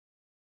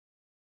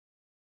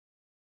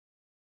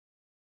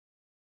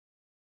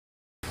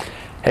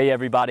Hey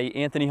everybody,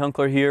 Anthony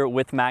Hunkler here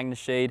with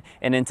MagneShade,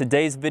 and in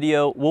today's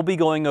video we'll be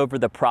going over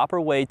the proper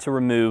way to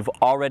remove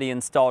already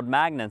installed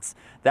magnets.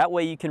 That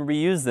way you can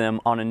reuse them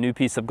on a new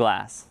piece of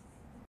glass.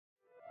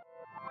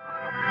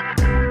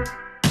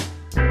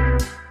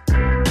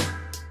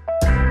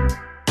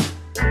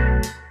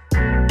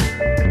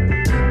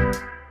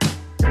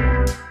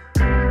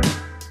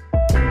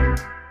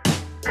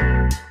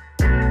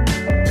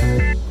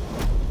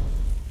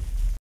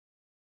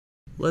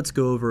 Let's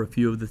go over a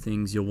few of the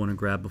things you'll want to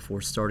grab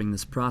before starting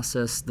this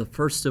process. The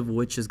first of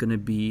which is going to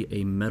be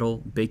a metal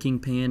baking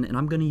pan, and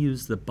I'm going to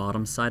use the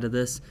bottom side of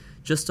this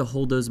just to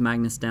hold those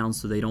magnets down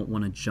so they don't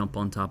want to jump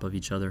on top of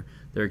each other.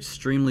 They're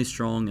extremely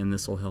strong and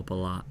this will help a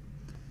lot.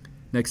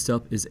 Next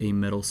up is a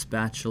metal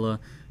spatula,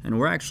 and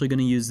we're actually going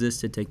to use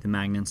this to take the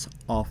magnets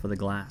off of the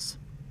glass.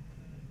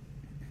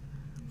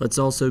 Let's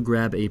also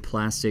grab a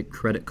plastic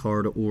credit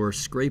card or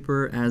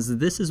scraper, as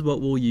this is what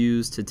we'll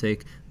use to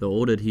take the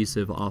old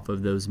adhesive off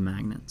of those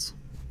magnets.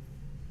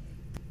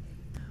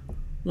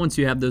 Once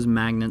you have those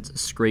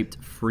magnets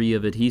scraped free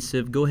of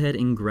adhesive, go ahead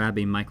and grab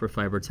a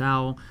microfiber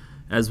towel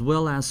as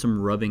well as some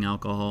rubbing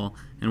alcohol,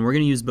 and we're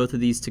going to use both of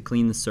these to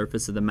clean the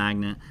surface of the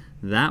magnet.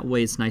 That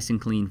way it's nice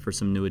and clean for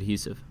some new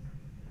adhesive.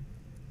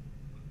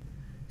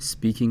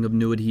 Speaking of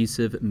new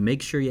adhesive,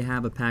 make sure you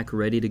have a pack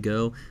ready to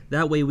go.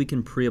 That way we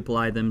can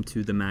pre-apply them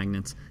to the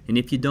magnets. And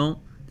if you don't,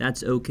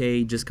 that's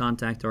okay. Just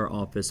contact our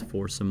office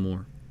for some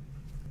more.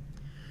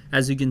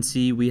 As you can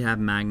see, we have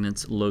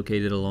magnets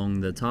located along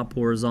the top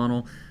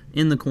horizontal,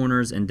 in the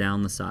corners, and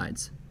down the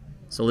sides.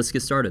 So let's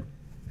get started.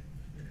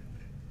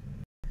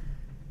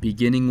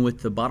 Beginning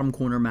with the bottom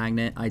corner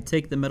magnet, I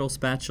take the metal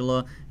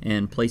spatula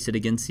and place it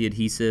against the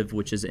adhesive,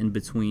 which is in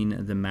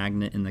between the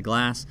magnet and the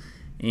glass,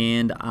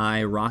 and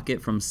I rock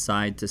it from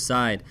side to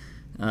side.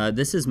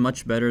 This is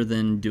much better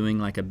than doing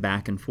like a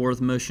back and forth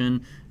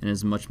motion, and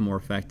is much more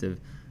effective.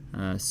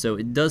 So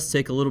it does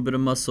take a little bit of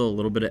muscle, a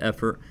little bit of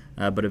effort,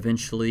 but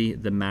eventually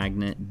the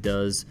magnet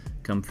does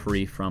come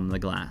free from the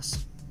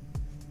glass.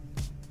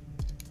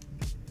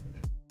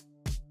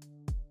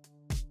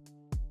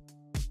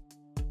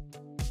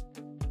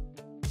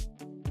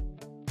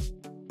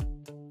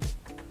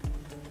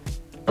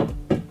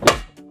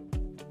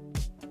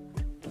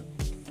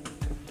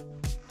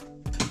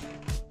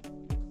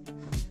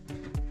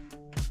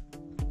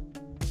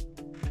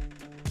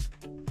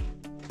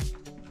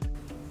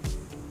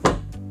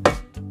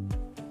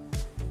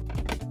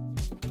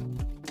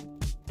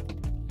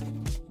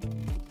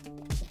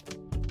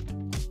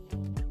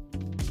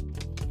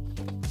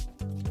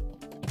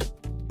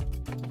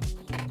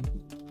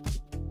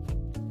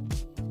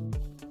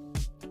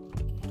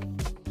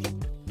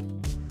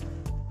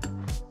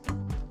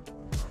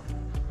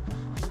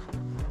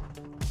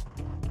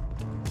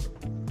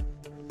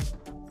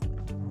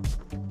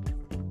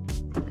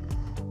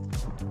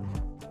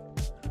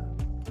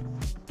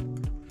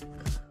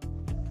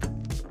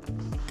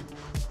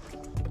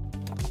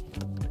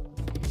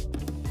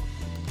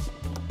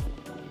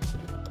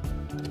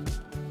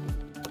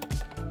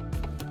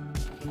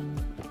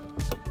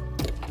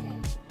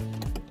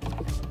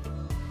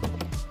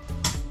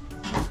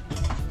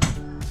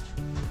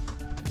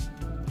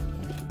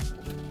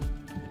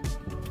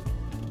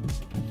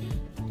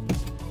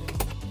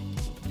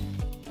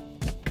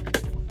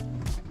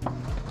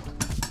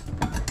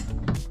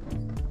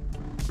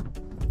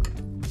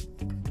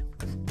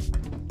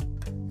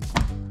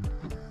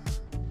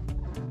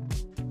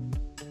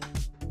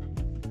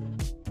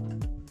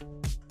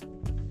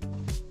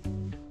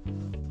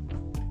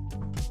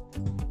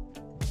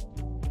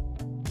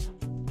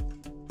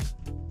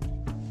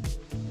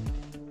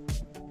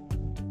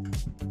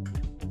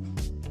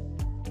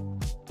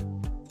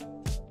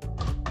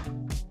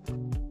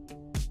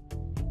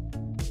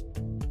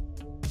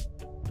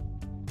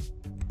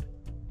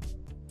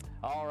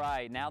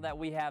 Alright, now that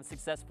we have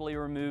successfully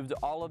removed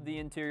all of the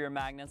interior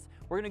magnets,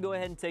 we're going to go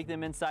ahead and take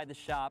them inside the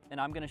shop,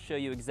 and I'm going to show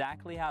you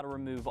exactly how to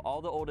remove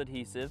all the old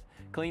adhesive,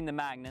 clean the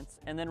magnets,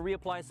 and then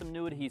reapply some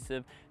new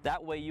adhesive.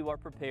 That way you are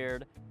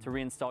prepared to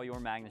reinstall your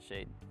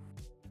MagneShade.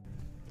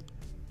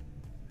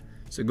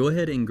 So go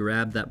ahead and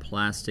grab that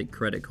plastic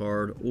credit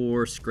card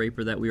or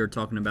scraper that we were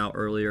talking about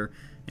earlier,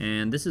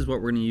 and this is what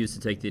we're going to use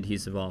to take the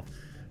adhesive off.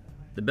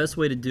 The best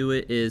way to do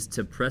it is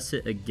to press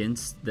it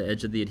against the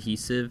edge of the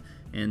adhesive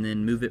and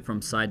then move it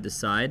from side to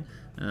side.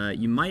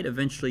 You might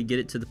eventually get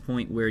it to the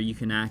point where you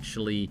can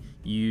actually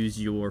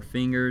use your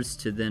fingers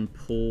to then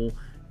pull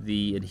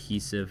the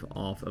adhesive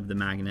off of the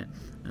magnet.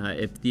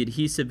 If the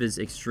adhesive is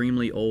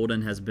extremely old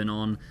and has been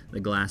on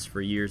the glass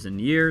for years and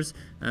years,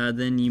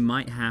 then you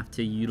might have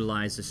to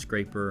utilize a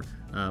scraper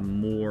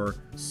more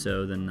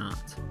so than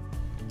not.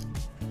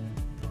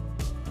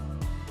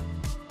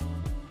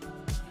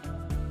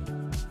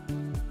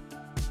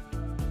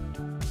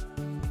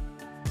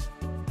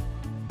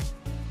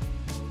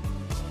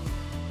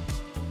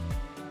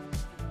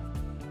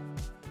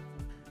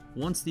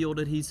 Once the old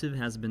adhesive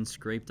has been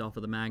scraped off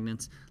of the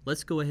magnets,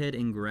 let's go ahead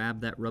and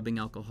grab that rubbing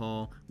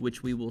alcohol,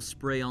 which we will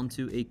spray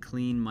onto a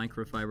clean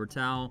microfiber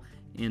towel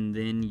and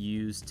then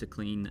use to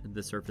clean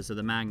the surface of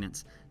the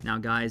magnets. Now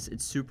guys,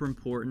 it's super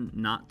important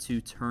not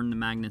to turn the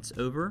magnets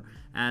over,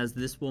 as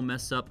this will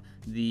mess up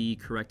the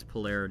correct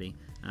polarity.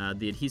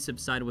 The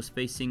adhesive side was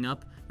facing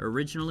up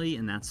originally,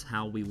 and that's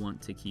how we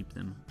want to keep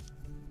them.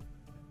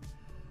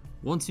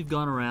 Once you've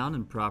gone around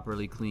and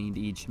properly cleaned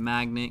each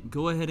magnet,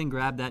 go ahead and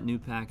grab that new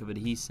pack of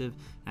adhesive,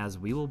 as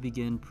we will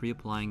begin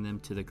pre-applying them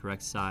to the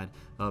correct side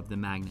of the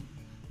magnet.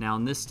 Now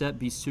in this step,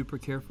 be super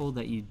careful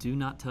that you do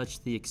not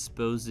touch the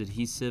exposed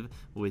adhesive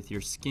with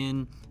your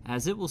skin,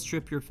 as it will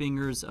strip your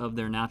fingers of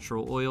their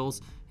natural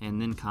oils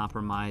and then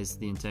compromise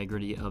the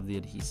integrity of the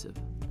adhesive.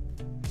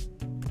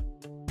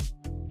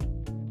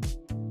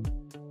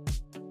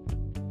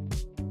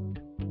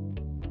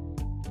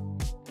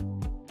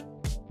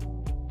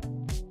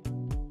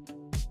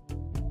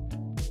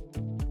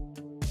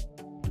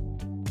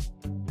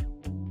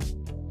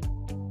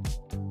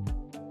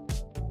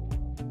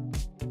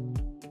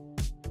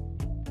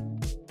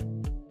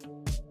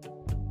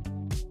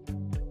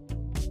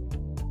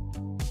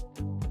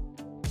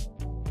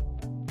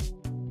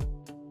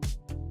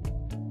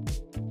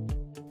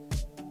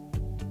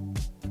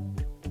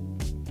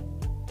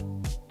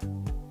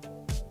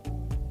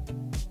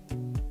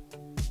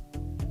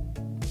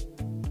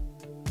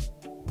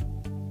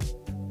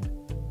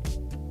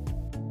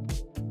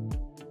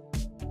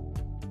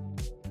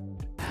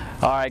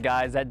 Alright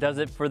guys, that does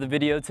it for the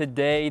video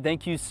today.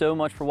 Thank you so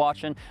much for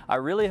watching. I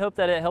really hope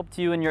that it helped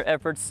you in your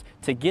efforts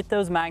to get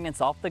those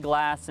magnets off the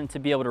glass and to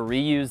be able to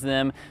reuse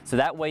them, so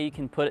that way you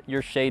can put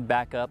your shade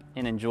back up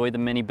and enjoy the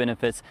many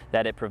benefits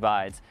that it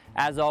provides.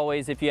 As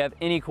always, if you have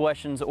any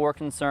questions or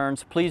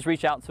concerns, please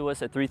reach out to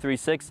us at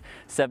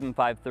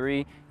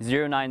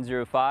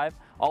 336-753-0905.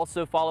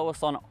 Also follow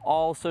us on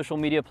all social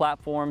media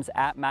platforms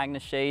at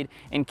MagneShade,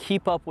 and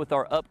keep up with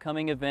our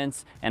upcoming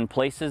events and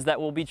places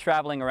that will be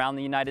traveling around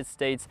the United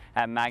States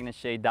at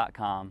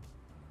MagneShade.com.